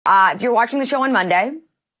If you're watching the show on Monday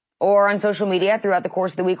or on social media throughout the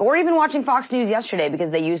course of the week, or even watching Fox News yesterday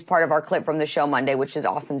because they used part of our clip from the show Monday, which is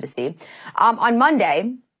awesome to see. On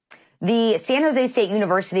Monday, the San Jose State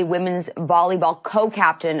University women's volleyball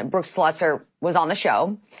co-captain, Brooke Slusser, was on the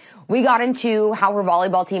show. We got into how her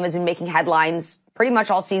volleyball team has been making headlines pretty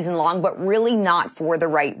much all season long, but really not for the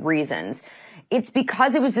right reasons. It's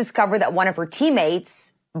because it was discovered that one of her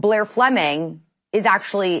teammates, Blair Fleming, is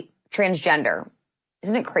actually transgender.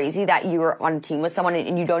 Isn't it crazy that you're on a team with someone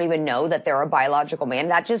and you don't even know that they're a biological man?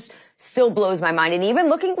 That just still blows my mind. And even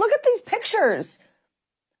look at these pictures.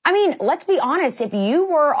 I mean, let's be honest. If you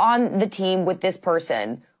were on the team with this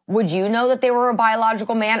person, would you know that they were a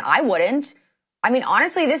biological man? I wouldn't. I mean,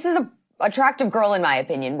 honestly, this is an attractive girl in my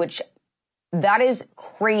opinion, which that is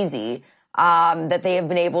crazy, that they have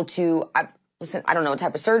been able to, listen, I don't know what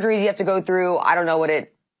type of surgeries you have to go through. I don't know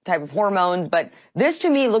type of hormones, but this to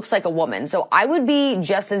me looks like a woman. So I would be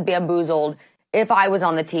just as bamboozled if I was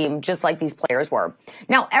on the team, just like these players were.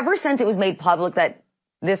 Now, ever since it was made public that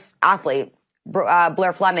this athlete,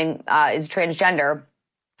 Blair Fleming, is transgender,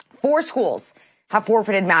 4 schools have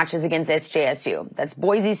forfeited matches against SJSU. That's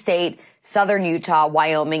Boise State, Southern Utah,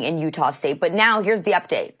 Wyoming, and Utah State. But now here's the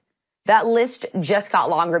update. That list just got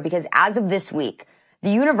longer because as of this week, the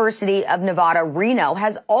University of Nevada, Reno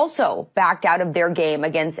has also backed out of their game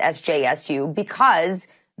against SJSU because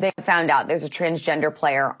they found out there's a transgender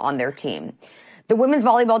player on their team. The women's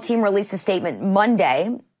volleyball team released a statement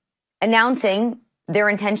Monday announcing their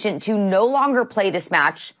intention to no longer play this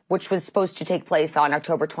match, which was supposed to take place on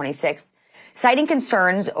October 26th, citing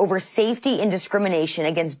concerns over safety and discrimination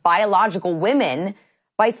against biological women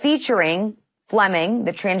by featuring Fleming,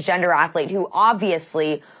 the transgender athlete, who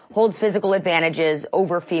obviously holds physical advantages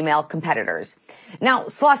over female competitors. Now,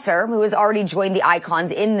 Slusser, who has already joined the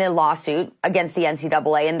Icons in the lawsuit against the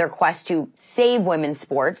NCAA in their quest to save women's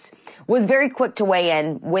sports, was very quick to weigh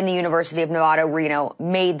in when the University of Nevada, Reno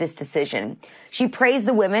made this decision. She praised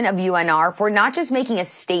the women of UNR for not just making a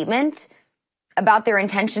statement about their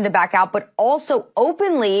intention to back out, but also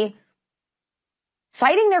openly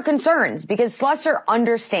citing their concerns because Slusser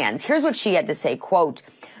understands. Here's what she had to say, quote,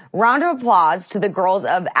 "Round of applause to the girls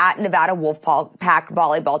of at Nevada Wolfpack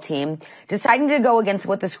volleyball team. Deciding to go against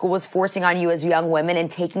what the school is forcing on you as young women and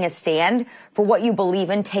taking a stand for what you believe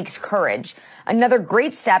in takes courage. Another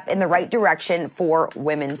great step in the right direction for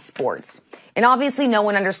women's sports." And obviously no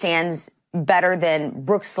one understands better than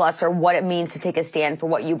Brooke Slusser what it means to take a stand for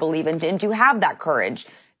what you believe in and to have that courage,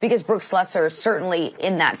 because Brooke Slusser is certainly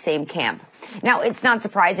in that same camp. Now, it's not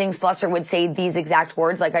surprising Slusser would say these exact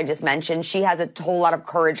words, like I just mentioned. She has a whole lot of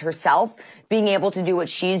courage herself, being able to do what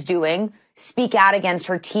she's doing, speak out against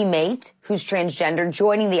her teammate, who's transgender,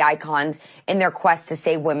 joining the Icons in their quest to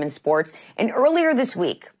save women's sports. And earlier this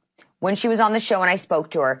week, when she was on the show and I spoke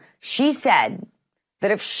to her, she said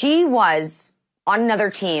that if she was on another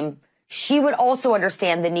team, she would also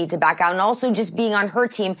understand the need to back out, and also just being on her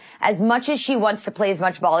team, as much as she wants to play as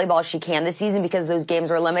much volleyball as she can this season because those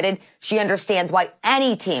games are limited, she understands why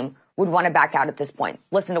any team would want to back out at this point.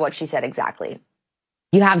 Listen to what she said exactly.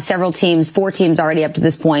 You have several teams, 4 teams already up to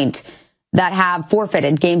this point, that have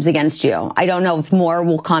forfeited games against you. I don't know if more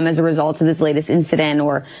will come as a result of this latest incident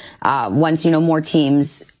or once, more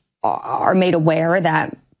teams are made aware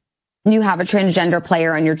that you have a transgender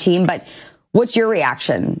player on your team. But what's your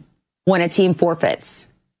reaction when a team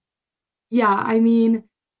forfeits? Yeah, I mean,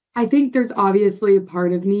 I think there's obviously a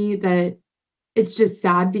part of me that it's just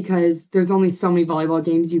sad because there's only so many volleyball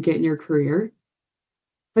games you get in your career.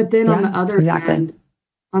 But then on the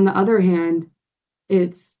other hand,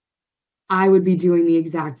 it's, I would be doing the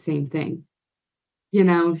exact same thing,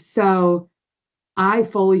 So I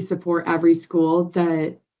fully support every school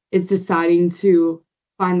that is deciding to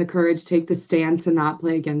find the courage, take the stand to not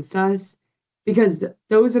play against us. Because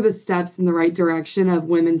those are the steps in the right direction of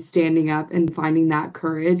women standing up and finding that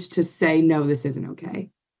courage to say, no, this isn't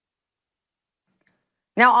okay.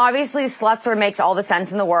 Now, obviously, Slusser makes all the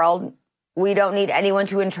sense in the world. We don't need anyone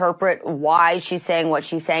to interpret why she's saying what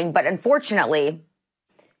she's saying. But unfortunately,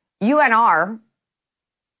 UNR,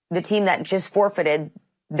 the team that just forfeited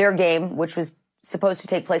their game, which was supposed to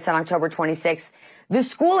take place on October 26th, the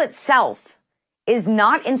school itself is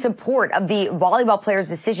not in support of the volleyball players'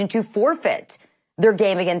 decision to forfeit their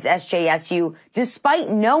game against SJSU, despite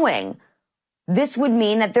knowing this would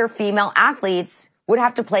mean that their female athletes would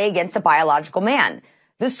have to play against a biological man.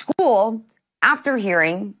 The school, after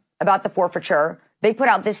hearing about the forfeiture, they put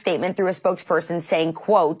out this statement through a spokesperson saying,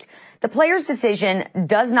 quote, "The players' decision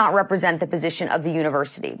does not represent the position of the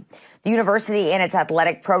university. The university and its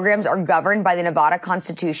athletic programs are governed by the Nevada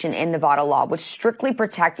Constitution and Nevada law, which strictly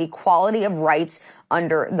protect equality of rights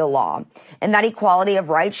under the law, and that equality of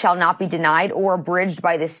rights shall not be denied or abridged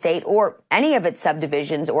by the state or any of its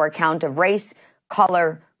subdivisions or account of race,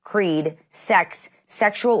 color, creed, sex,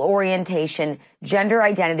 sexual orientation, gender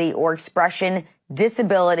identity or expression,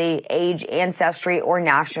 disability, age, ancestry, or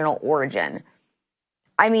national origin.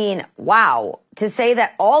 I mean, wow. To say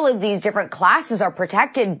that all of these different classes are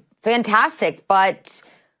protected, fantastic, but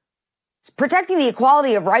protecting the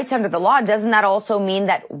equality of rights under the law, doesn't that also mean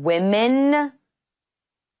that women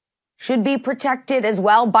should be protected as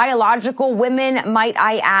well? Biological women, might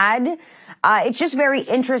I add. It's just very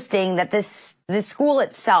interesting that this school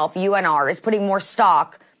itself, UNR, is putting more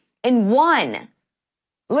stock in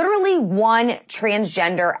literally one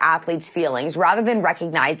transgender athlete's feelings rather than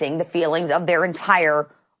recognizing the feelings of their entire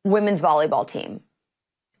women's volleyball team.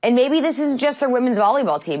 And maybe this isn't just their women's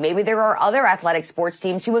volleyball team. Maybe there are other athletic sports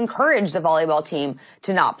teams who encourage the volleyball team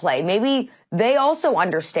to not play. Maybe they also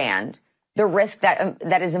understand the risk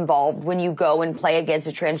that is involved when you go and play against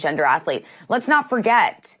a transgender athlete. Let's not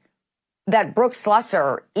forget that Brooke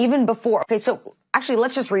Slusser, even before, okay, so actually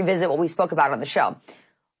let's just revisit what we spoke about on the show.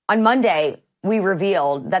 On Monday, we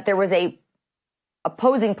revealed that there was a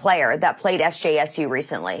opposing player that played SJSU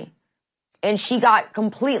recently, and she got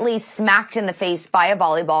completely smacked in the face by a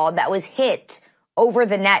volleyball that was hit over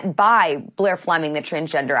the net by Blair Fleming, the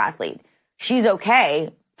transgender athlete. She's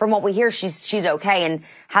okay. From what we hear, she's okay and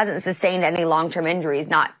hasn't sustained any long-term injuries,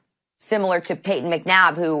 not similar to Peyton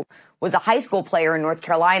McNabb, who was a high school player in North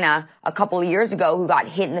Carolina a couple of years ago who got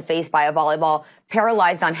hit in the face by a volleyball,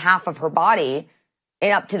 paralyzed on half of her body,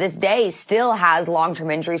 and up to this day still has long-term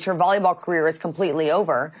injuries. Her volleyball career is completely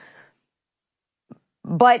over.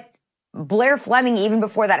 But Blair Fleming, even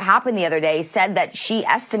before that happened the other day, said that she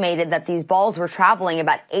estimated that these balls were traveling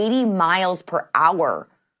about 80 miles per hour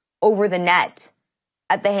over the net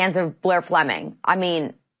at the hands of Blair Fleming. I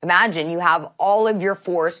mean, imagine you have all of your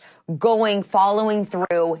force following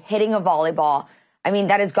through, hitting a volleyball. I mean,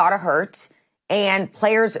 that has got to hurt. And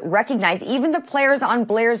players recognize, even the players on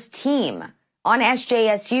Blair's team, on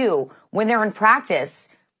SJSU, when they're in practice,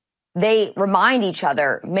 they remind each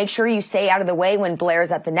other, make sure you stay out of the way when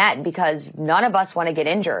Blair's at the net because none of us want to get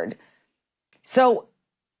injured. So,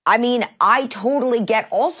 I mean, I totally get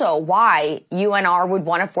also why UNR would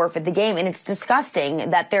want to forfeit the game. And it's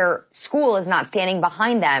disgusting that their school is not standing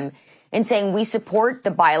behind them and saying, we support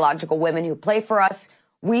the biological women who play for us.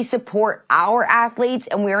 We support our athletes,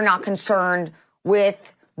 and we are not concerned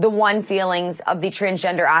with the one feelings of the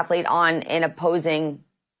transgender athlete on an opposing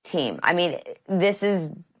team. I mean, this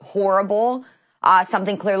is horrible.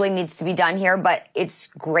 Something clearly needs to be done here, but it's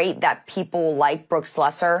great that people like Brooke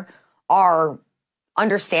Slusser are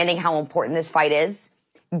understanding how important this fight is,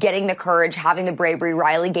 getting the courage, having the bravery,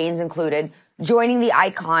 Riley Gaines included, joining the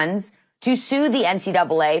icons to sue the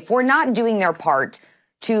NCAA for not doing their part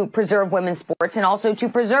to preserve women's sports and also to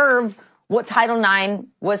preserve what Title IX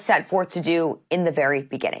was set forth to do in the very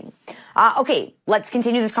beginning. Okay, let's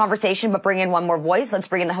continue this conversation, but bring in one more voice. Let's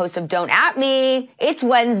bring in the host of Don't At Me. It's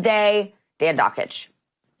Wednesday, Dan Dockich.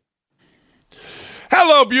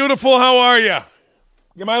 Hello, beautiful. How are you?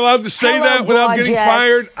 Am I allowed to say that without getting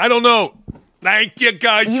fired? I don't know. Thank you,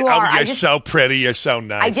 guys. You're so pretty. You're so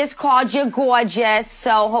nice. I just called you gorgeous,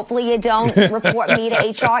 so hopefully you don't report me to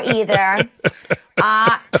HR either.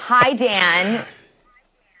 Hi, Dan.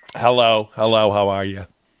 Hello. How are you?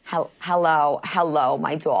 Hello,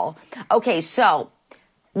 my doll. Okay, so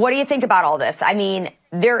what do you think about all this? I mean,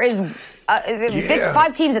 there is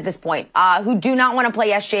 5 teams at this point who do not want to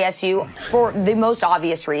play SJSU for the most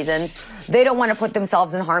obvious reasons. They don't want to put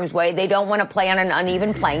themselves in harm's way. They don't want to play on an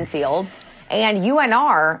uneven playing field. And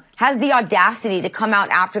UNR has the audacity to come out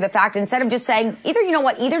after the fact instead of just saying,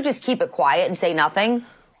 either just keep it quiet and say nothing,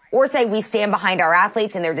 or say we stand behind our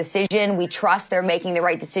athletes and their decision. We trust they're making the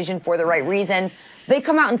right decision for the right reasons. They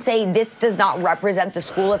come out and say this does not represent the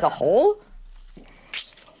school as a whole.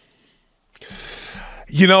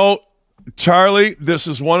 Charlie, this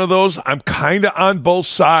is one of those. I'm kind of on both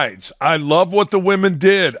sides. I love what the women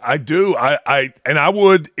did. I do. And I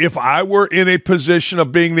would, if I were in a position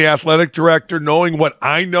of being the athletic director, knowing what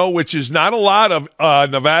I know, which is not a lot of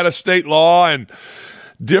Nevada state law and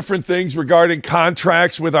different things regarding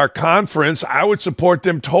contracts with our conference, I would support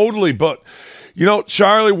them totally. But,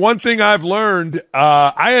 Charlie, one thing I've learned,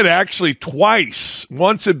 I had actually twice,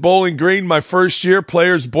 once at Bowling Green my first year,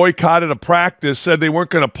 players boycotted a practice, said they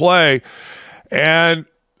weren't going to play. And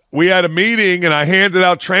we had a meeting and I handed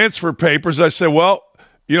out transfer papers. I said, well,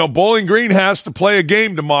 Bowling Green has to play a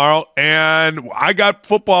game tomorrow and I got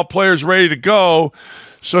football players ready to go.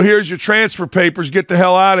 So here's your transfer papers. Get the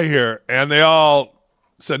hell out of here. And they all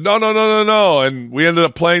Said, no, no, no, no, no. And we ended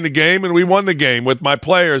up playing the game, and we won the game with my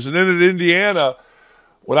players. And then at Indiana,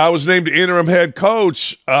 when I was named interim head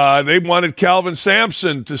coach, they wanted Calvin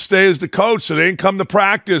Sampson to stay as the coach, so they didn't come to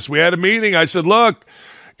practice. We had a meeting. I said, look,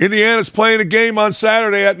 Indiana's playing a game on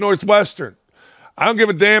Saturday at Northwestern. I don't give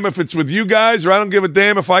a damn if it's with you guys, or I don't give a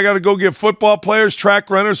damn if I got to go get football players,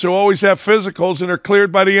 track runners who always have physicals and are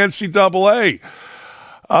cleared by the NCAA.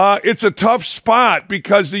 It's a tough spot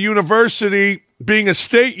because the university, being a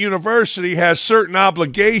state university, has certain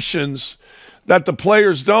obligations that the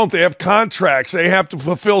players don't. They have contracts. They have to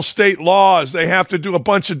fulfill state laws. They have to do a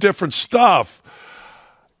bunch of different stuff.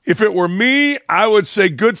 If it were me, I would say,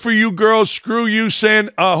 good for you girls. Screw you, San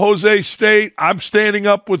Jose State. I'm standing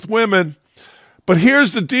up with women. But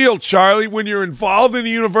here's the deal, Charlie. When you're involved in a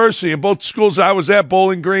university, in both schools I was at,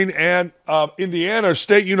 Bowling Green and Indiana,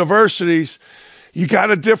 state universities, you got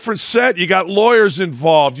a different set. You got lawyers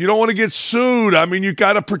involved. You don't want to get sued. I mean, you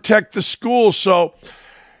got to protect the school. So,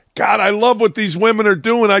 God, I love what these women are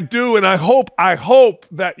doing. I do, and I hope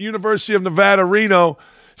that University of Nevada, Reno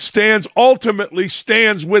ultimately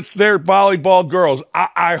stands with their volleyball girls.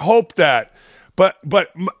 I hope that. But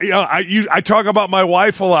you know, I talk about my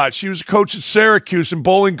wife a lot. She was a coach at Syracuse and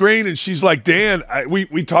Bowling Green, and she's like, Dan,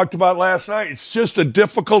 we talked about last night. It's just a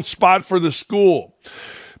difficult spot for the school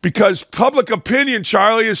because public opinion,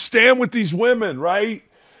 Charlie, is stand with these women, right?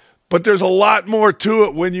 But there's a lot more to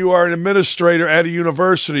it when you are an administrator at a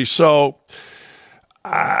university. So,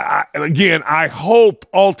 again, I hope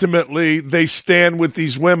ultimately they stand with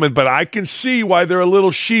these women, but I can see why they're a little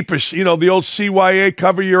sheepish. You know, the old CYA,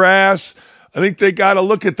 cover your ass. I think they got to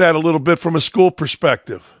look at that a little bit from a school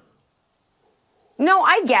perspective. No,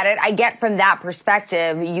 I get it. I get from that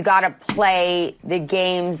perspective. You got to play the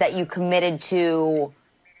games that you committed to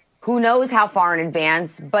who knows how far in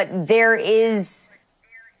advance, but there is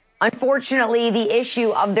unfortunately the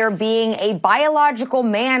issue of there being a biological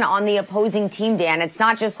man on the opposing team, Dan. It's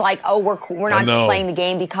not just like, oh, we're not playing the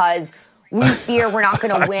game because we fear we're not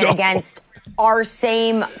going to win against our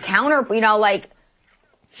same counter, you know, like,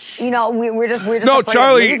 you know, we're just no,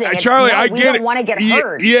 Charlie, Charlie, I get it. We don't want to get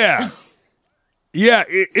hurt. Yeah. Yeah,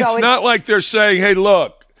 it's not like they're saying, hey,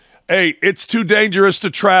 look, hey, it's too dangerous to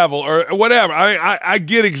travel or whatever. I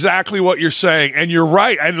get exactly what you're saying, and you're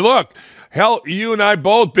right. And look, hell, you and I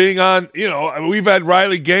both being on, you know, we've had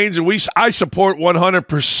Riley Gaines, and I support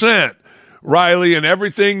 100% Riley and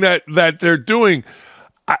everything that they're doing.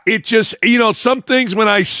 It just, you know, some things when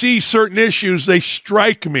I see certain issues, they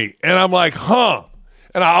strike me, and I'm like, huh.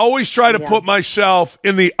 And I always try to put myself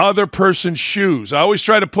in the other person's shoes. I always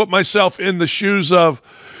try to put myself in the shoes of,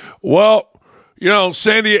 well, you know,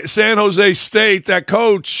 San Jose State, that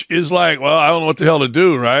coach is like, well, I don't know what the hell to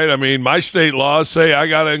do, right? I mean, my state laws say I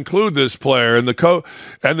got to include this player. And the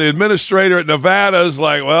administrator at Nevada is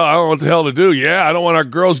like, well, I don't know what the hell to do. Yeah, I don't want our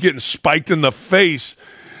girls getting spiked in the face,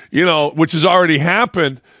 you know, which has already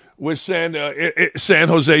happened with San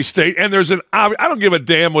Jose State. And I don't give a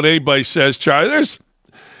damn what anybody says, Charlie.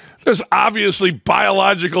 There's obviously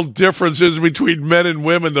biological differences between men and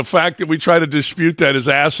women. The fact that we try to dispute that is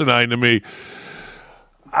asinine to me.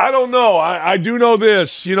 I don't know. I do know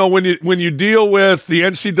this. You know, when you deal with the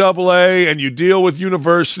NCAA and you deal with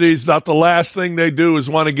universities, not the last thing they do is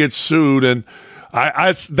want to get sued. And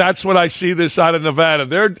that's what I see this out of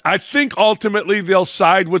Nevada. I think ultimately they'll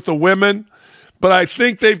side with the women, but I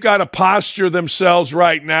think they've got to posture themselves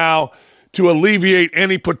right now to alleviate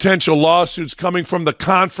any potential lawsuits coming from the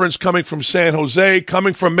conference, coming from San Jose,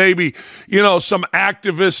 coming from maybe, you know, some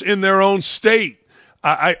activists in their own state.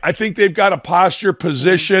 I think they've got to posture,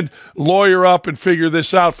 position, lawyer up, and figure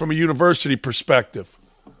this out from a university perspective.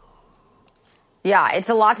 Yeah, it's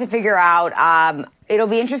a lot to figure out. It'll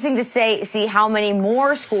be interesting to see how many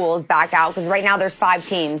more schools back out, because right now there's 5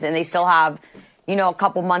 teams, and they still have, you know, a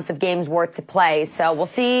couple months of games worth to play. So we'll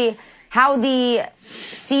see how the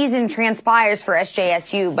season transpires for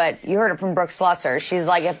SJSU, but you heard it from Brooke Slusser. She's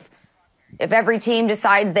like, if every team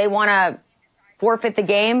decides they want to forfeit the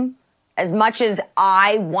game, as much as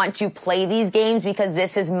I want to play these games because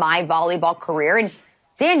this is my volleyball career, and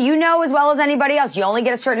Dan, you know as well as anybody else, you only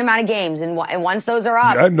get a certain amount of games, and once those are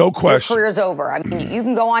up, no question, your career's over. I mean, you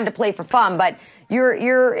can go on to play for fun, but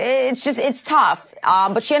it's tough.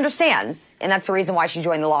 But she understands, and that's the reason why she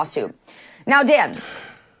joined the lawsuit. Now, Dan,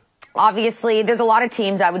 obviously, there's a lot of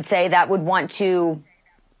teams, I would say, that would want to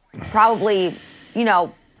probably, you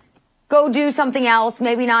know, go do something else,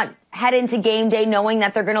 maybe not head into game day knowing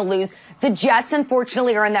that they're going to lose. The Jets,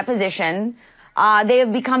 unfortunately, are in that position. They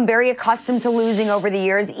have become very accustomed to losing over the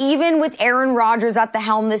years. Even with Aaron Rodgers at the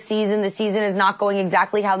helm this season, the season is not going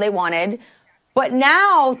exactly how they wanted. But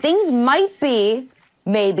now things might be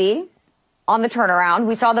maybe, on the turnaround.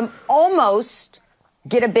 We saw them almost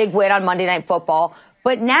get a big win on Monday Night Football.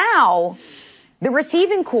 But now the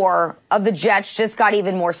receiving core of the Jets just got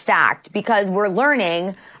even more stacked because we're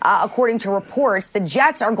learning, according to reports, the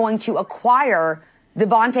Jets are going to acquire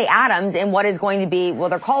Davante Adams in what is going to be, well,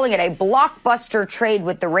 they're calling it a blockbuster trade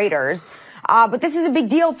with the Raiders. But this is a big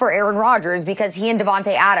deal for Aaron Rodgers because he and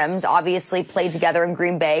Davante Adams obviously played together in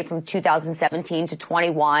Green Bay from 2017 to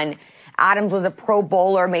 21. Adams was a Pro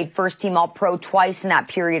Bowler, made first-team All-Pro twice in that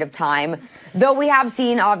period of time. Though we have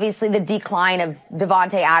seen, obviously, the decline of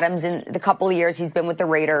Davante Adams in the couple of years he's been with the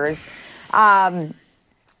Raiders.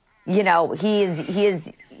 He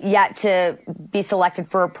is yet to be selected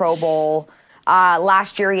for a Pro Bowl.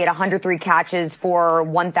 Last year, he had 103 catches for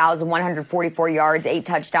 1,144 yards, 8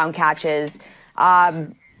 touchdown catches.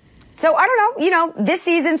 So I don't know, this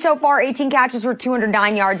season so far, 18 catches for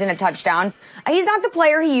 209 yards and a touchdown. He's not the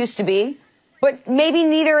player he used to be, but maybe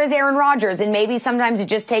neither is Aaron Rodgers. And maybe sometimes it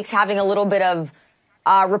just takes having a little bit of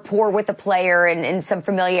rapport with the player and some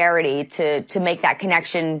familiarity to make that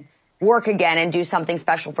connection work again and do something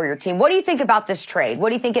special for your team. What do you think about this trade? What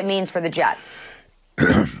do you think it means for the Jets?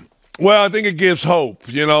 Well, I think it gives hope.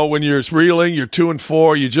 When you're reeling, you're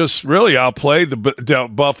 2-4, you just really outplayed the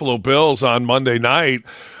Buffalo Bills on Monday night.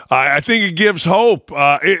 I think it gives hope.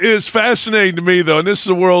 It is fascinating to me, though, and this is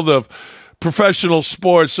the world of professional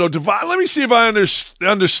sports. So, let me see if I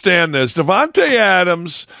understand this. Davante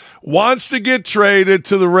Adams wants to get traded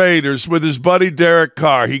to the Raiders with his buddy Derek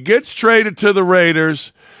Carr. He gets traded to the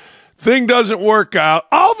Raiders. Thing doesn't work out.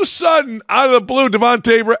 All of a sudden, out of the blue,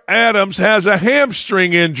 Davante Adams has a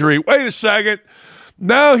hamstring injury. Wait a second.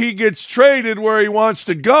 Now he gets traded where he wants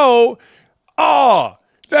to go. Oh,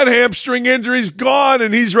 that hamstring injury's gone,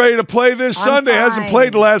 and he's ready to play this Sunday. Fine. Hasn't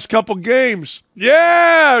played the last couple games.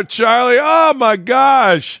 Yeah, Charlie. Oh, my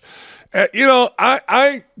gosh.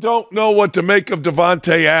 I don't know what to make of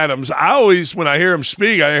Davante Adams. I always, when I hear him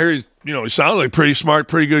speak, I hear he sounds like a pretty smart,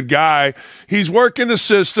 pretty good guy. He's working the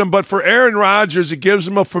system, but for Aaron Rodgers, it gives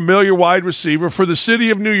him a familiar wide receiver. For the city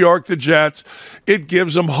of New York, the Jets, it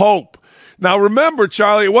gives him hope. Now, remember,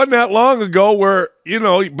 Charlie, it wasn't that long ago where,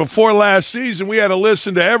 before last season, we had to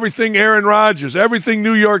listen to everything Aaron Rodgers, everything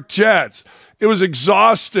New York Jets. It was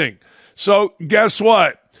exhausting. So guess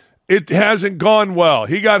what? It hasn't gone well.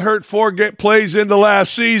 He got hurt 4 plays into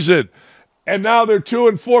last season, and now they're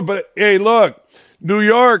 2-4. But, hey, look, New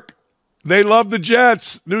York, they love the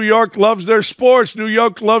Jets. New York loves their sports. New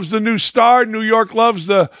York loves the new star. New York loves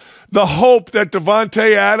the hope that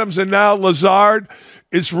Davante Adams and now Lazard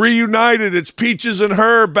is reunited. It's Peaches and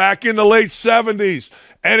Her back in the late 70s,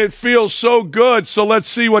 and it feels so good. So let's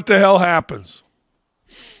see what the hell happens.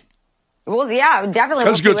 Well, yeah, definitely.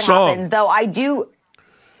 That's a good song. Happens, though I do.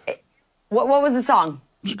 What was the song?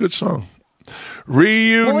 It was a good song.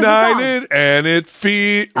 Reunited and it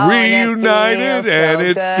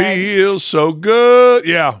feels so good.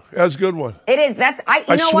 Yeah, that's a good one. It is.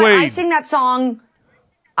 You know what? I sing that song.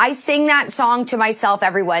 I sing that song to myself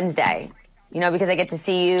every Wednesday. Because I get to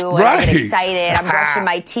see you and I get excited. I'm brushing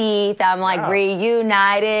my teeth. I'm like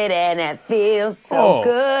reunited and it feels so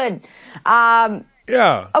good.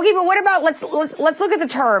 Yeah. Okay, but what about let's look at the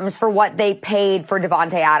terms for what they paid for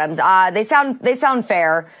Davante Adams. They sound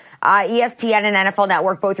fair. ESPN and NFL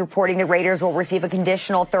Network both reporting the Raiders will receive a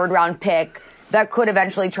conditional 3rd-round pick that could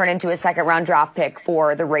eventually turn into a 2nd-round draft pick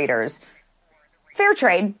for the Raiders. Fair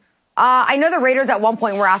trade. I know the Raiders at one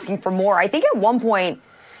point were asking for more. I think at one point,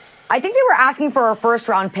 they were asking for a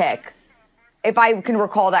 1st-round pick, if I can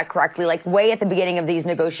recall that correctly, like way at the beginning of these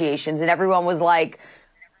negotiations, and everyone was like,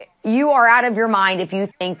 you are out of your mind if you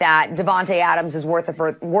think that Davante Adams is worth a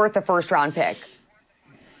 1st-round pick.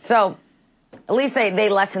 So at least they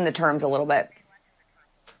lessen the terms a little bit.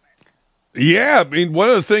 Yeah, I mean, one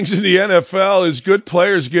of the things in the NFL is good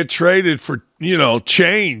players get traded for,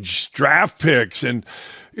 change, draft picks. And,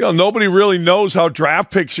 nobody really knows how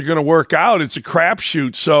draft picks are going to work out. It's a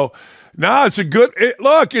crapshoot. So, it's a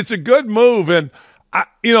good move. And,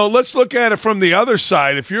 let's look at it from the other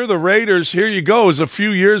side. If you're the Raiders, here you go. It was a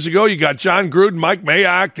few years ago. You got John Gruden, Mike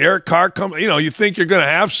Mayock, Derek Carr coming. You think you're going to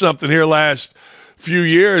have something here last few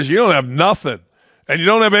years. You don't have nothing. And you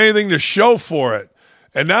don't have anything to show for it.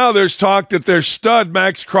 And now there's talk that their stud,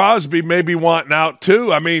 Max Crosby, may be wanting out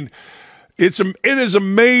too. I mean, it is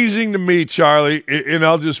amazing to me, Charlie, and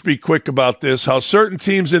I'll just be quick about this, how certain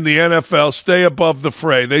teams in the NFL stay above the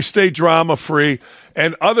fray. They stay drama-free,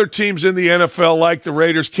 and other teams in the NFL, like the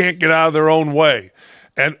Raiders, can't get out of their own way.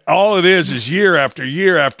 And all it is year after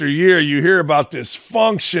year after year, you hear about this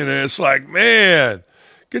function, and it's like, man,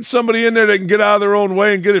 get somebody in there that can get out of their own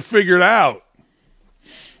way and get it figured out.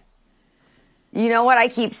 You know what I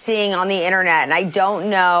keep seeing on the internet, and I don't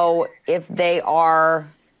know if they are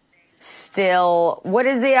still. What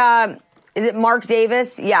is is it Mark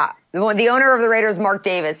Davis? Yeah, the owner of the Raiders, Mark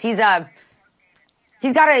Davis. He's got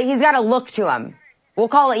a look to him. We'll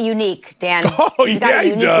call it unique, Dan. Oh, he's got a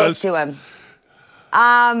unique look to him.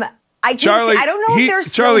 I don't know if they're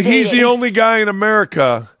still Charlie, dating. he's the only guy in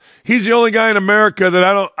America. He's the only guy in America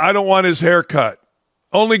that I don't want his haircut.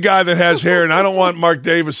 Only guy that has hair, and I don't want Mark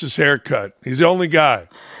Davis's haircut. He's the only guy.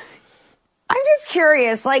 I'm just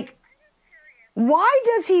curious, why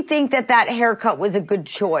does he think that haircut was a good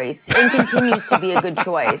choice and continues to be a good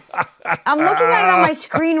choice? I'm looking at it on my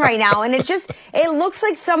screen right now, and it looks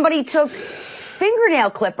like somebody took fingernail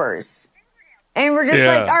clippers. And we're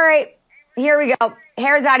just all right, here we go.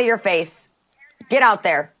 Hair's out of your face. Get out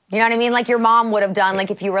there. You know what I mean? Like your mom would have done,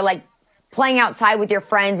 if you were playing outside with your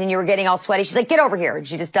friends and you were getting all sweaty. She's like, get over here. And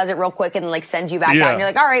she just does it real quick and sends you back out. And you're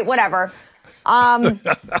like, all right, whatever.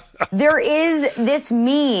 There is this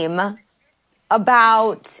meme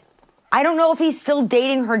about, I don't know if he's still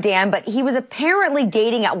dating her, Dan, but he was apparently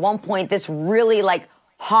dating at one point this really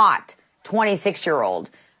hot 26-year-old.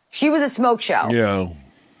 She was a smoke show. Yeah.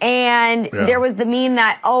 And there was the meme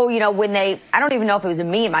that, when I don't even know if it was a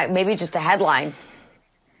meme, maybe just a headline.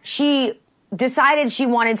 She decided she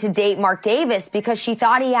wanted to date Mark Davis because she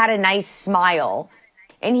thought he had a nice smile.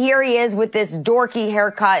 And here he is with this dorky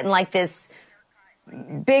haircut and this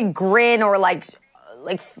big grin or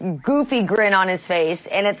goofy grin on his face.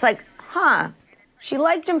 And it's she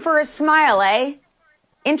liked him for his smile, eh?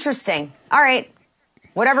 Interesting. All right.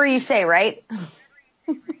 Whatever you say, right?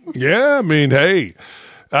 Yeah, I mean, hey,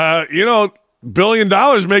 $1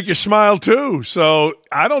 billion make you smile too. So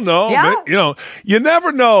I don't know. Yeah. You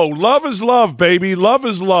never know. Love is love, baby. Love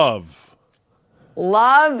is love.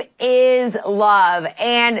 Love is love.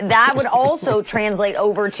 And that would also translate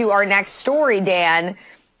over to our next story, Dan,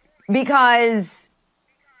 because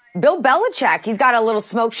Bill Belichick, he's got a little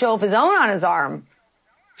smoke show of his own on his arm.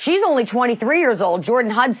 She's only 23 years old,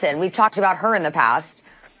 Jordan Hudson. We've talked about her in the past.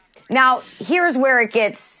 Now, here's where it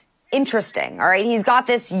gets interesting, all right? He's got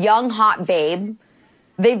this young, hot babe.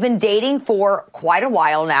 They've been dating for quite a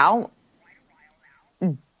while now.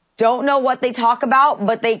 Don't know what they talk about,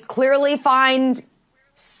 but they clearly find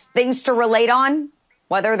things to relate on.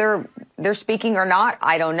 Whether they're speaking or not,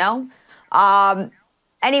 I don't know.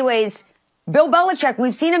 Anyways, Bill Belichick,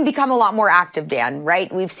 we've seen him become a lot more active, Dan,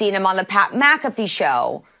 right? We've seen him on the Pat McAfee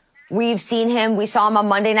show. We saw him on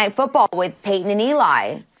Monday Night Football with Peyton and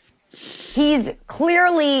Eli. He's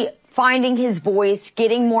clearly finding his voice,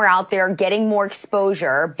 getting more out there, getting more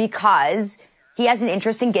exposure because he has an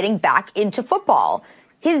interest in getting back into football.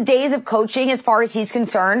 His days of coaching, as far as he's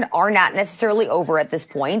concerned, are not necessarily over at this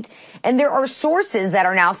point. And there are sources that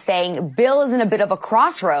are now saying Bill is in a bit of a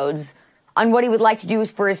crossroads on what he would like to do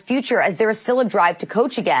for his future, as there is still a drive to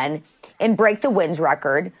coach again and break the wins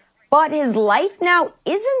record. But his life now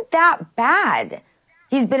isn't that bad.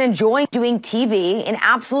 He's been enjoying doing TV and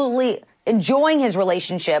absolutely enjoying his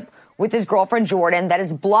relationship with his girlfriend, Jordan, that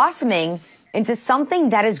is blossoming into something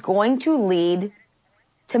that is going to lead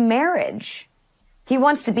to marriage. He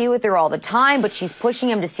wants to be with her all the time, but she's pushing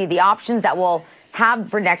him to see the options that we'll have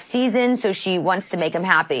for next season, so she wants to make him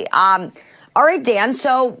happy. All right, Dan,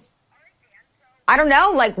 so I don't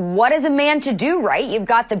know, what is a man to do, right? You've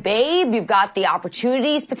got the babe, you've got the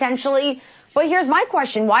opportunities potentially, but here's my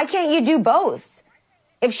question. Why can't you do both?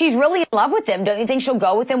 If she's really in love with him, don't you think she'll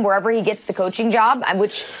go with him wherever he gets the coaching job?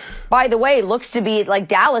 Which, by the way, looks to be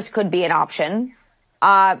Dallas could be an option.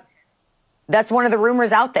 That's one of the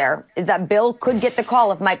rumors out there, is that Bill could get the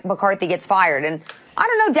call if Mike McCarthy gets fired. And I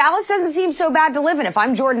don't know, Dallas doesn't seem so bad to live in. If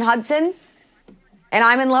I'm Jordan Hudson and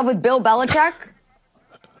I'm in love with Bill Belichick,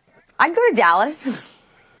 I'd go to Dallas.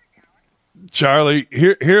 Charlie,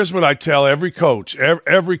 here's what I tell every coach, and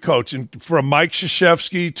from Mike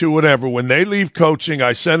Krzyzewski to whatever, when they leave coaching,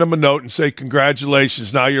 I send them a note and say,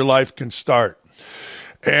 congratulations, now your life can start.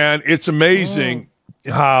 And it's amazing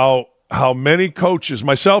how many coaches,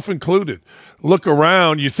 myself included, look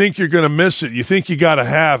around, you think you're going to miss it, you think you got to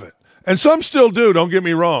have it. And some still do, don't get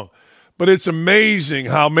me wrong. But it's amazing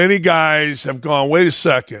how many guys have gone, wait a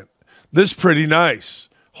second, this is pretty nice.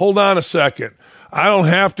 Hold on a second. I don't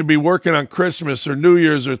have to be working on Christmas or New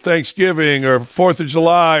Year's or Thanksgiving or 4th of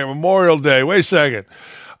July or Memorial Day. Wait a second.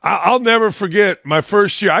 I'll never forget my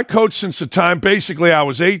first year. I coached since the time, basically, I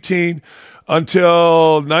was 18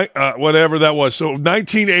 until whatever that was. So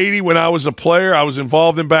 1980, when I was a player, I was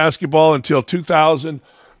involved in basketball until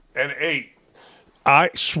 2008. I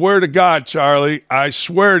swear to God, Charlie, I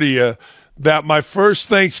swear to you, that my first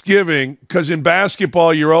Thanksgiving, because in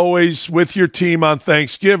basketball, you're always with your team on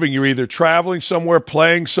Thanksgiving. You're either traveling somewhere,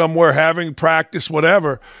 playing somewhere, having practice,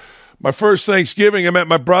 whatever. My first Thanksgiving, I'm at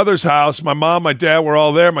my brother's house. My mom, my dad were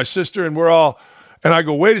all there, my sister, and and I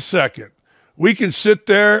go, wait a second. We can sit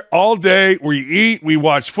there all day. We eat, we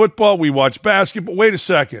watch football, we watch basketball. Wait a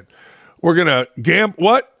second. We're going to gamble.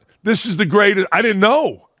 What? This is the greatest. I didn't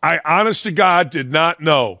know. I, honest to God, did not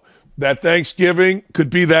know that Thanksgiving could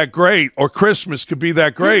be that great, or Christmas could be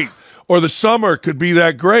that great, or the summer could be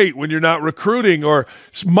that great when you're not recruiting, or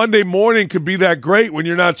Monday morning could be that great when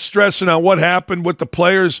you're not stressing on what happened with the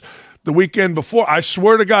players the weekend before. I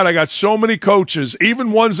swear to God, I got so many coaches,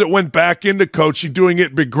 even ones that went back into coaching, doing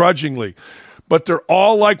it begrudgingly. But they're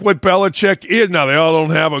all like what Belichick is. Now, they all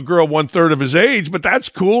don't have a girl 1/3 of his age, but that's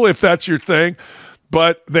cool if that's your thing.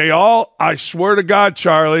 But they all, I swear to God,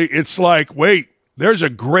 Charlie, it's like, wait, there's a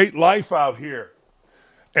great life out here.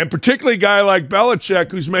 And particularly a guy like Belichick,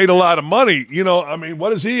 who's made a lot of money. You know, I mean,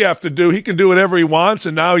 what does he have to do? He can do whatever he wants,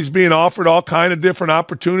 and now he's being offered all kind of different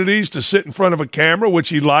opportunities to sit in front of a camera, which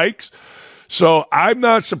he likes. So I'm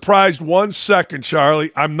not surprised 1 second,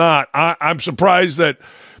 Charlie. I'm not. I'm surprised that,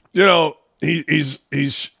 you know, he's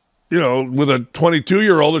you know, with a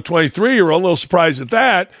 22-year-old or 23-year-old, a little surprised at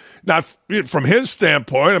that. Not from his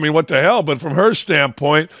standpoint. I mean, what the hell? But from her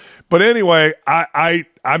standpoint. But anyway,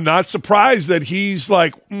 I'm not surprised that he's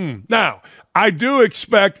like, Now, I do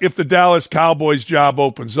expect if the Dallas Cowboys job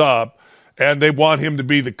opens up and they want him to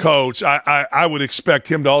be the coach, I would expect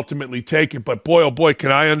him to ultimately take it. But boy, oh boy,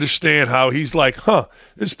 can I understand how he's like, this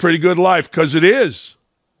is a pretty good life, because it is.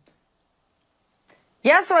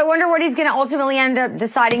 Yeah, so I wonder what he's going to ultimately end up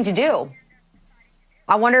deciding to do.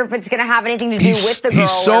 I wonder if it's going to have anything to do with the girl,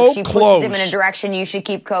 or if she pushes him in a direction you should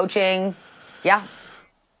keep coaching. Yeah.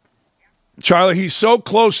 Charlie, he's so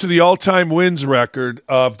close to the all-time wins record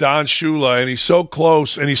of Don Shula, and he's so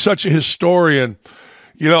close, and he's such a historian.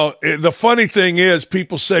 You know, the funny thing is,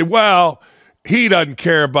 people say, well, he doesn't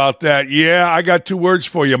care about that. Yeah, I got 2 words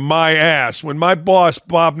for you, my ass. When my boss,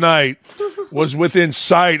 Bob Knight, was within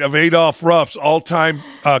sight of Adolph Ruff's all-time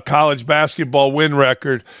college basketball win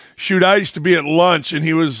record, shoot, I used to be at lunch, and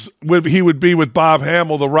he would be with Bob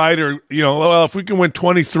Hamill, the writer, you know, well, if we can win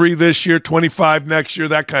 23 this year, 25 next year,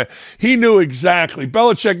 that kind of, he knew exactly.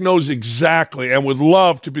 Belichick knows exactly and would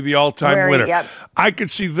love to be the all-time winner. Yep. I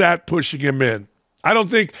could see that pushing him in. I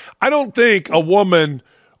don't think a woman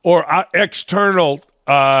or external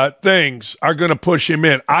things are going to push him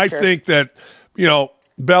in. I think that, you know,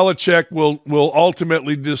 Belichick will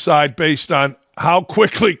ultimately decide based on how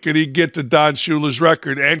quickly can he get to Don Shula's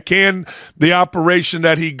record, and can the operation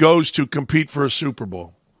that he goes to compete for a Super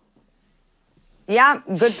Bowl. Yeah,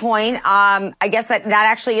 good point. I guess that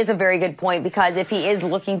actually is a very good point, because if he is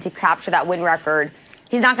looking to capture that win record,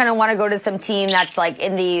 he's not going to want to go to some team that's like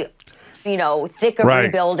in the, you know, thick of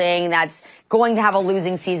rebuilding, that's going to have a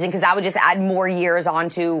losing season, because that would just add more years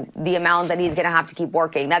onto the amount that he's going to have to keep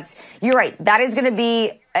working. You're right. That is going to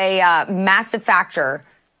be a massive factor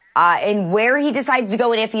in where he decides to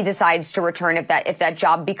go and if he decides to return, if that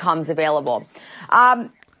job becomes available. A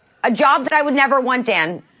job that I would never want,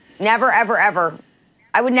 Dan. Never, ever, ever.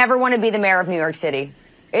 I would never want to be the mayor of New York City.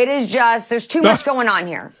 It is just, there's too much going on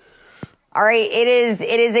here. All right. It is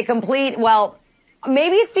a complete, well,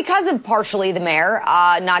 maybe it's because of partially the mayor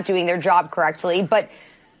not doing their job correctly. But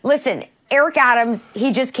listen, Eric Adams,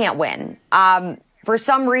 he just can't win. For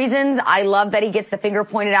some reasons, I love that he gets the finger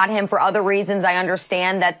pointed at him. For other reasons, I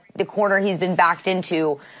understand that the corner he's been backed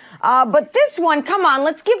into. But this one, come on,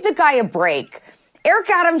 let's give the guy a break. Eric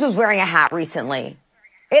Adams was wearing a hat recently.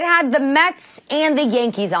 It had the Mets and the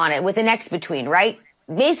Yankees on it with an X between, right?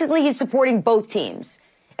 Basically, he's supporting both teams.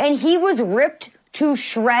 And he was ripped to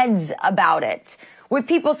shreds about it, with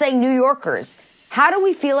people saying, New Yorkers, how do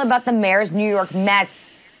we feel about the mayor's New York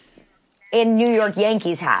Mets and New York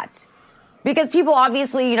Yankees hat? Because people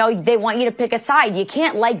obviously, you know, they want you to pick a side. You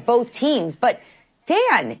can't like both teams. But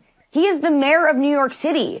Dan, he is the mayor of New York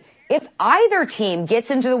City. If either team gets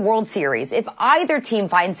into the World Series, if either team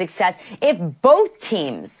finds success, if both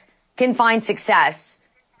teams can find success,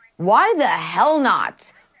 why the hell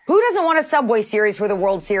not? Who doesn't want a Subway Series for the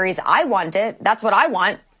World Series? I want it. That's what I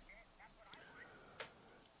want.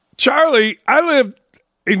 Charlie, I lived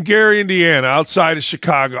in Gary, Indiana, outside of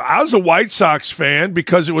Chicago. I was a White Sox fan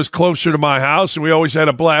because it was closer to my house, and we always had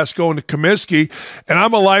a blast going to Comiskey. And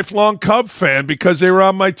I'm a lifelong Cub fan because they were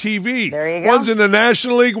on my TV. There you go. One's in the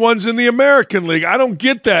National League, one's in the American League. I don't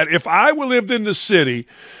get that. If I lived in the city,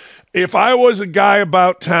 if I was a guy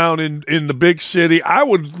about town in the big city, I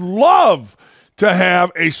would love to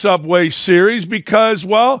have a Subway Series because,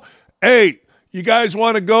 well, hey, you guys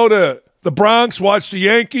want to go to the Bronx, watch the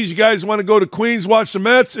Yankees. You guys want to go to Queens, watch the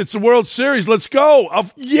Mets? It's the World Series. Let's go.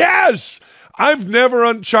 Yes.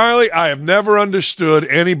 Charlie, I have never understood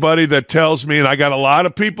anybody that tells me, and I got a lot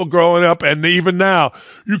of people growing up, and even now,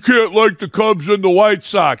 you can't like the Cubs and the White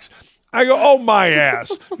Sox. I go, oh, my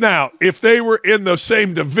ass. Now, if they were in the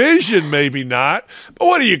same division, maybe not. But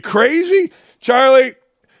what are you, crazy? Charlie,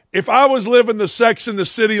 if I was living the Sex and the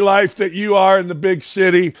City life that you are in the big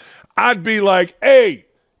city, I'd be like, hey,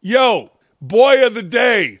 yo, boy of the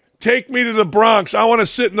day, take me to the Bronx. I want to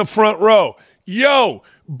sit in the front row. Yo,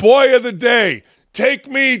 boy of the day, take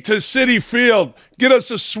me to Citi Field. Get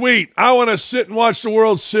us a suite. I want to sit and watch the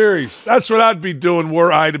World Series. That's what I'd be doing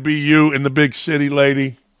were I to be you in the big city,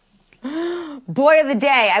 lady. Boy of the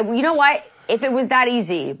day. You know what? If it was that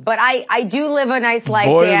easy. But I do live a nice life,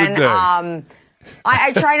 Boy Dan. Of the day.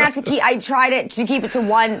 I try not to keep. I try to keep it to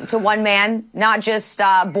one man, not just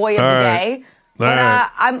boy of the day. But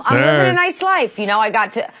I'm living a nice life. You know, I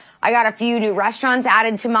got a few new restaurants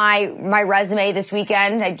added to my resume this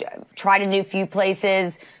weekend. I tried a new few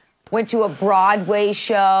places. Went to a Broadway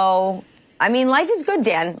show. I mean, life is good,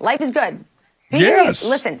 Dan. Life is good.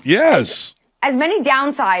 Listen. Yes. As many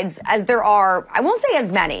downsides as there are, I won't say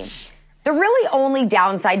as many. The really only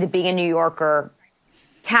downside to being a New Yorker,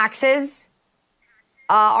 taxes,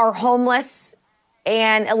 are homeless,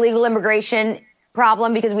 and illegal immigration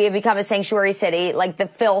problem because we have become a sanctuary city. Like the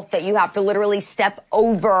filth that you have to literally step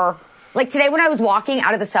over. Like today when I was walking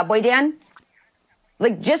out of the subway, Dan,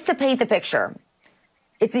 like just to paint the picture,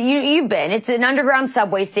 it's an underground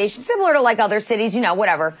subway station, similar to like other cities, you know,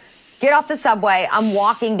 whatever. Get off the subway. I'm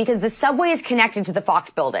walking because the subway is connected to the Fox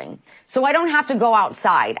building. So I don't have to go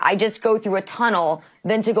outside. I just go through a tunnel,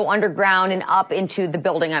 then to go underground and up into the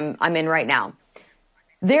building I'm in right now.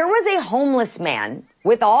 There was a homeless man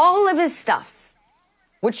with all of his stuff,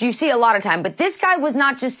 which you see a lot of time. But this guy was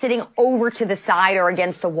not just sitting over to the side or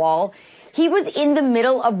against the wall. He was in the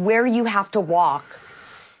middle of where you have to walk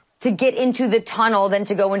to get into the tunnel, then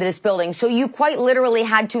to go into this building. So you quite literally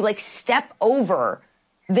had to like step over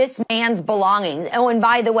this man's belongings. Oh, and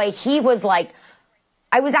by the way, he was like,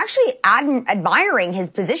 I was actually admiring his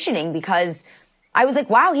positioning because I was like,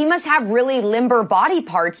 wow, he must have really limber body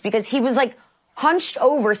parts because he was like hunched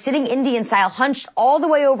over, sitting Indian style, hunched all the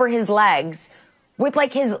way over his legs with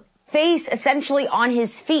like his face essentially on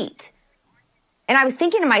his feet. And I was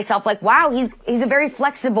thinking to myself, like, wow, he's a very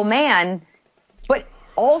flexible man, but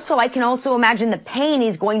also I can also imagine the pain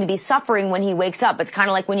he's going to be suffering when he wakes up. It's kind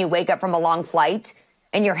of like when you wake up from a long flight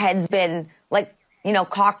and your head's been like, you know,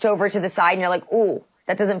 cocked over to the side and you're like, ooh,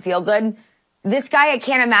 that doesn't feel good. This guy, I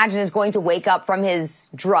can't imagine, is going to wake up from his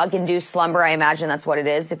drug-induced slumber. I imagine that's what it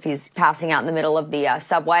is if he's passing out in the middle of the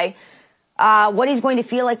subway. What he's going to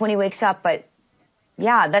feel like when he wakes up. But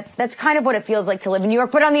yeah, that's kind of what it feels like to live in New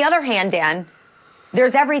York. But on the other hand, Dan,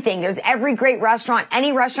 there's everything. There's every great restaurant,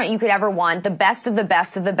 any restaurant you could ever want, the best of the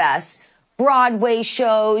best of the best. Broadway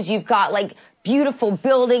shows, you've got like beautiful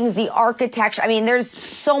buildings, the architecture. I mean, there's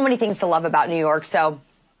so many things to love about New York. So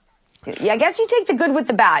yeah, I guess you take the good with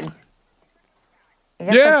the bad.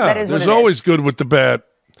 Yeah, there's always good with the bad.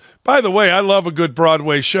 By the way, I love a good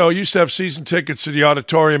Broadway show. I used to have season tickets to the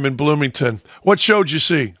auditorium in Bloomington. What show did you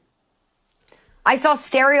see? I saw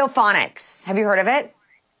Stereophonics. Have you heard of it?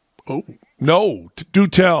 Oh, no. Do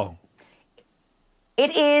tell.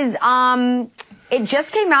 It is, it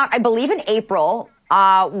just came out, I believe in April,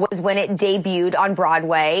 was when it debuted on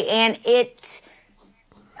Broadway. And it,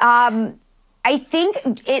 I think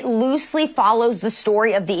it loosely follows the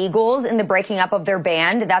story of the Eagles and the breaking up of their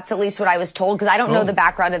band. That's at least what I was told, because I don't know the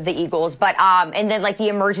background of the Eagles. But and then like the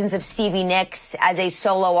emergence of Stevie Nicks as a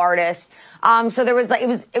solo artist. So there was like it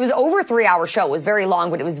was over a 3-hour show. It was very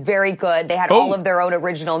long, but it was very good. They had all of their own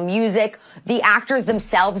original music. The actors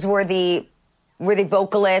themselves were the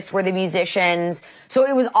vocalists, were the musicians. So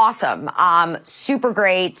it was awesome. Super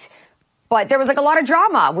great. But there was like a lot of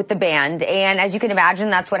drama with the band. And as you can imagine,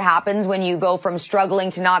 that's what happens when you go from struggling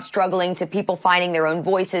to not struggling to people finding their own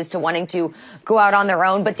voices to wanting to go out on their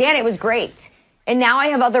own. But Dan, it was great. And now I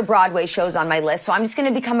have other Broadway shows on my list. So I'm just going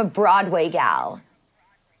to become a Broadway gal.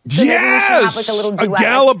 So yes! Have like a little duet. A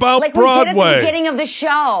gal about like Broadway. We did at the beginning of the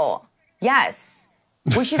show. Yes.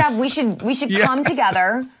 We should come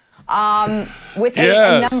together with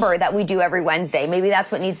a number that we do every Wednesday. Maybe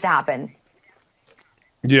that's what needs to happen.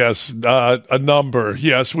 Yes, a number.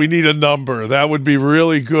 Yes, we need a number. That would be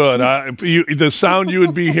really good. The sound you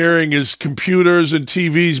would be hearing is computers and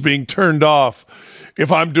TVs being turned off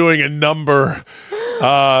if I'm doing a number.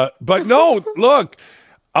 But no, look,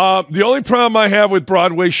 The only problem I have with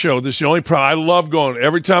Broadway show, this is the only problem. I love going.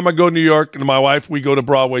 Every time I go to New York and my wife, we go to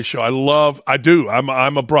Broadway show. I do.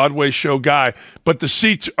 I'm a Broadway show guy. But the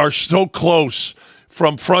seats are so close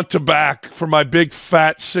from front to back for my big,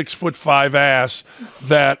 fat, 6'5" ass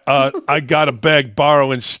that I got to beg,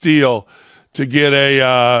 borrow, and steal to get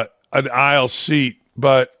an aisle seat.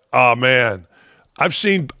 But, oh, man. I'm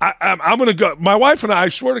going to go. My wife and I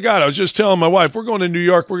swear to God, I was just telling my wife, we're going to New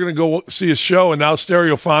York. We're going to go see a show, and now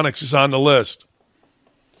Stereophonics is on the list.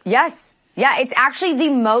 Yes. Yeah, it's actually the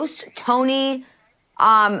most Tony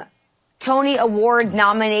Award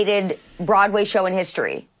nominated Broadway show in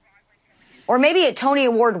history. Or maybe a Tony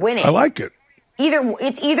Award winning. I like it.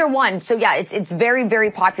 It's either one. So yeah, it's very,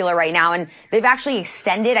 very popular right now. And they've actually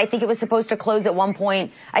extended. I think it was supposed to close at one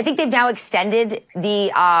point. I think they've now extended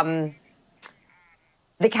the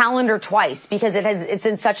calendar twice because it's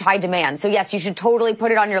in such high demand. So yes, you should totally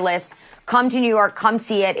put it on your list. Come to New York, come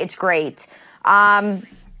see it. It's great. I'm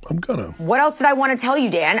gonna. What else did I want to tell you,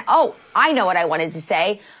 Dan? Oh, I know what I wanted to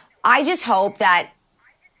say. I just hope that,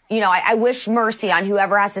 I wish mercy on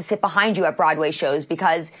whoever has to sit behind you at Broadway shows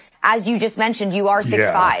because, as you just mentioned, you are 6'5".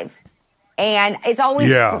 Yeah. And it's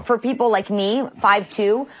always for people like me,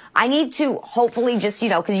 5'2". I need to hopefully just,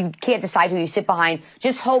 because you can't decide who you sit behind,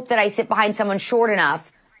 just hope that I sit behind someone short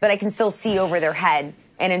enough that I can still see over their head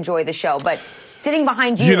and enjoy the show. But sitting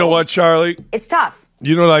behind you. You know what, Charlie? It's tough.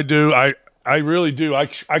 You know what I do? I really do. I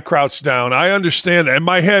crouch down. I understand that. And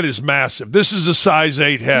my head is massive. This is a size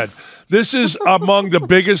 8 head. This is among the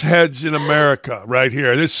biggest heads in America right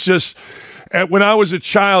here. It's just, when I was a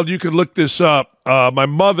child, you could look this up. My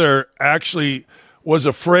mother actually was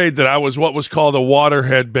afraid that I was what was called a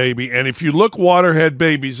waterhead baby. And if you look waterhead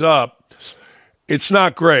babies up, it's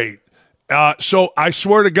not great. So I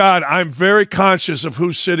swear to God, I'm very conscious of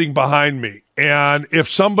who's sitting behind me. And if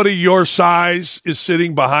somebody your size is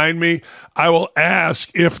sitting behind me, I will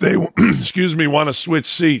ask if they, want to switch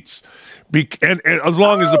seats. And as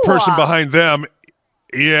long as the person behind them,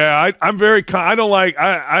 I'm very. I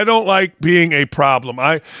don't like being a problem.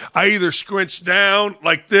 I either squinch down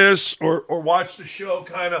like this or watch the show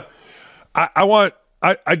kind of.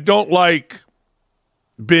 I don't like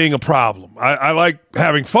being a problem. I like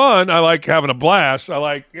having fun. I like having a blast. I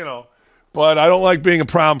like, but I don't like being a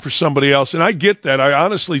problem for somebody else. And I get that. I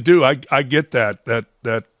honestly do. I get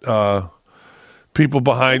that people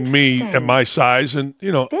behind me at my size and,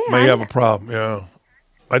 Dan, may have a problem. Yeah,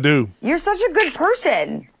 I do. You're such a good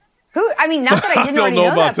person. Not that I didn't already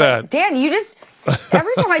know about that. Dan, you just,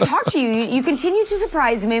 every time I talk to you, you continue to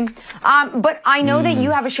surprise me. But I know that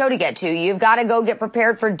you have a show to get to. You've got to go get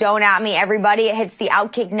prepared for Don't At Me. Everybody, it hits the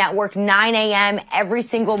OutKick Network 9 a.m. every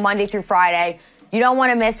single Monday through Friday. You don't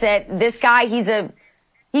want to miss it. This guy, he's a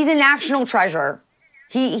national treasure.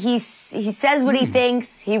 He says what he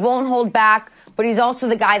thinks. He won't hold back. But he's also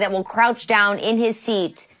the guy that will crouch down in his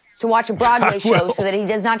seat to watch a Broadway show so that he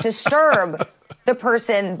does not disturb the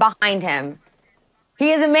person behind him.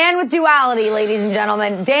 He is a man with duality, ladies and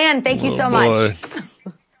gentlemen. Dan, thank you so much.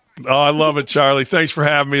 Oh, I love it, Charlie. Thanks for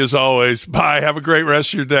having me as always. Bye. Have a great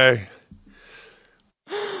rest of your day.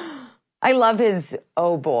 I love his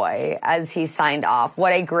oh boy as he signed off.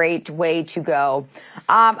 What a great way to go.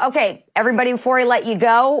 Okay, everybody, before I let you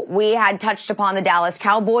go, we had touched upon the Dallas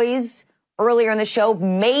Cowboys earlier in the show.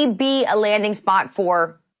 Maybe a landing spot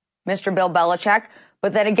for Mr. Bill Belichick.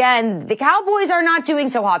 But then again, the Cowboys are not doing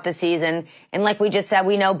so hot this season. And like we just said,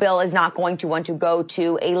 we know Bill is not going to want to go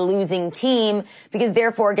to a losing team because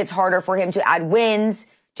therefore it gets harder for him to add wins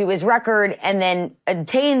to his record and then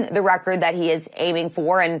attain the record that he is aiming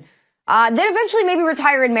for. And then eventually maybe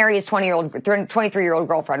retire and marry his 23-year-old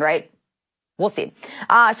girlfriend, right? We'll see.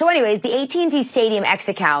 So anyways, the AT&T Stadium X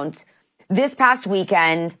account this past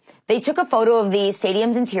weekend, they took a photo of the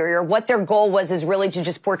stadium's interior. What their goal was is really to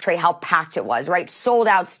just portray how packed it was, right? Sold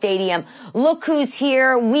out stadium. Look who's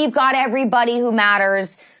here. We've got everybody who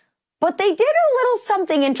matters. But they did a little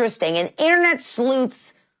something interesting, and internet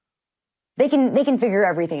sleuths, they can figure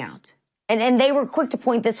everything out. And they were quick to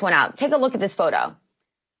point this one out. Take a look at this photo.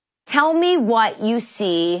 Tell me what you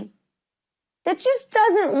see that just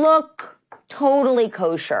doesn't look totally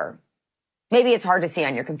kosher. Maybe it's hard to see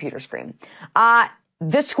on your computer screen.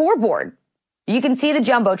 The scoreboard. You can see the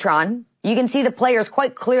Jumbotron. You can see the players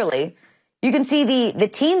quite clearly. You can see the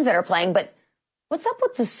teams that are playing, but what's up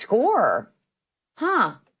with the score?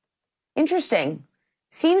 Huh. Interesting.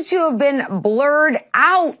 Seems to have been blurred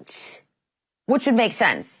out, which would make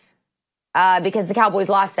sense, because the Cowboys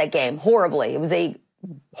lost that game horribly. It was a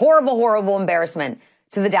horrible, horrible embarrassment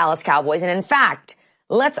to the Dallas Cowboys. And in fact,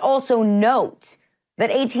 let's also note that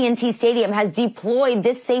AT&T Stadium has deployed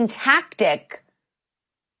this same tactic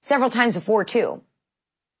several times before too.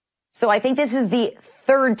 So I think this is the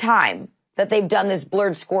third time that they've done this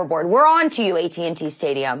blurred scoreboard. We're on to you, AT&T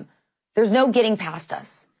Stadium. There's no getting past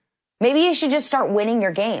us. Maybe you should just start winning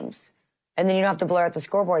your games, and then you don't have to blur out the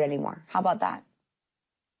scoreboard anymore. How about that?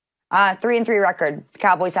 3-3 record. The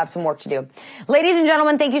Cowboys have some work to do. Ladies and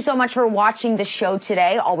gentlemen, thank you so much for watching the show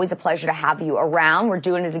today. Always a pleasure to have you around. We're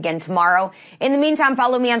doing it again tomorrow. In the meantime,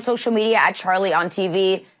 follow me on social media at Charly on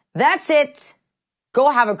TV. That's it. Go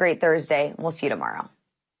have a great Thursday. We'll see you tomorrow.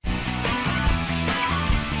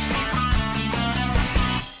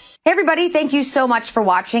 Hey everybody, thank you so much for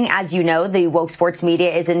watching. As you know, the woke sports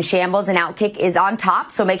media is in shambles and OutKick is on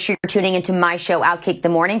top. So make sure you're tuning into my show, OutKick the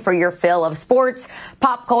Morning, for your fill of sports,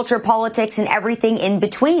 pop culture, politics, and everything in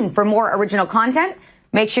between. For more original content,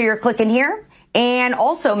 make sure you're clicking here. And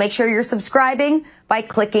also make sure you're subscribing by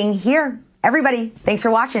clicking here. Everybody, thanks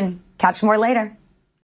for watching. Catch more later.